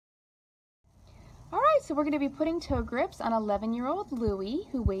so we're going to be putting toe grips on 11-year-old Louie,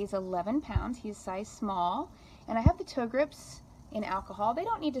 who weighs 11 pounds. He's size small. And I have the toe grips in alcohol. They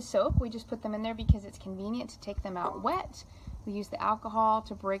don't need to soak. We just put them in there because it's convenient to take them out wet. We use the alcohol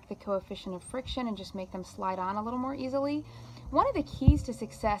to break the coefficient of friction and just make them slide on a little more easily. One of the keys to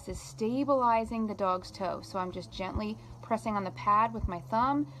success is stabilizing the dog's toe. So I'm just gently pressing on the pad with my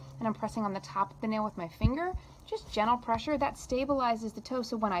thumb, and I'm pressing on the top of the nail with my finger. Just gentle pressure, that stabilizes the toe,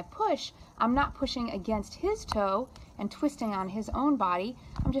 so when I push, I'm not pushing against his toe and twisting on his own body.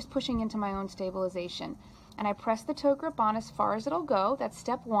 I'm just pushing into my own stabilization. And I press the toe grip on as far as it'll go. That's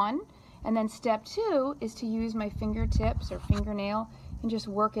step one. And then step two is to use my fingertips or fingernail and just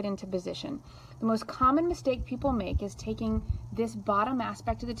work it into position. The most common mistake people make is taking this bottom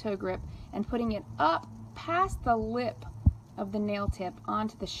aspect of the toe grip and putting it up past the lip of the nail tip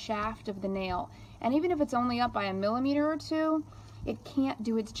onto the shaft of the nail. And even if it's only up by a millimeter or two, it can't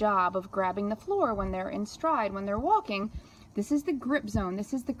do its job of grabbing the floor when they're in stride, when they're walking. This is the grip zone.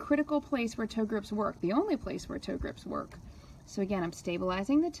 This is the critical place where toe grips work, the only place where toe grips work. So again, I'm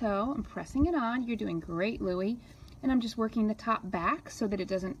stabilizing the toe, I'm pressing it on. You're doing great, Louie. And I'm just working the top back so that it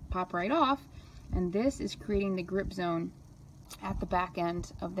doesn't pop right off. And this is creating the grip zone at the back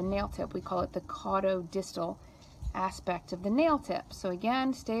end of the nail tip. We call it the caudodistal aspect of the nail tip. So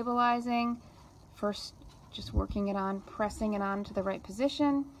again, stabilizing, first just working it on, pressing it on to the right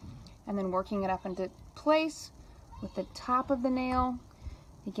position, and then working it up into place with the top of the nail.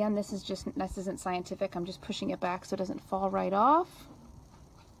 Again, this isn't scientific. I'm just pushing it back so it doesn't fall right off.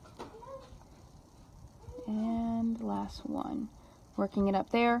 And last one, working it up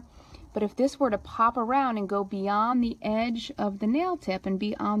there. But if this were to pop around and go beyond the edge of the nail tip and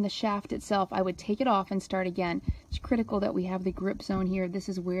be on the shaft itself, I would take it off and start again. It's critical that we have the grip zone here. This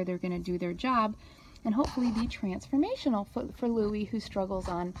is where they're going to do their job and hopefully be transformational for Louie, who struggles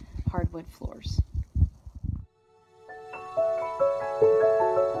on hardwood floors.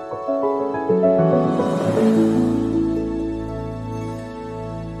 Thank you.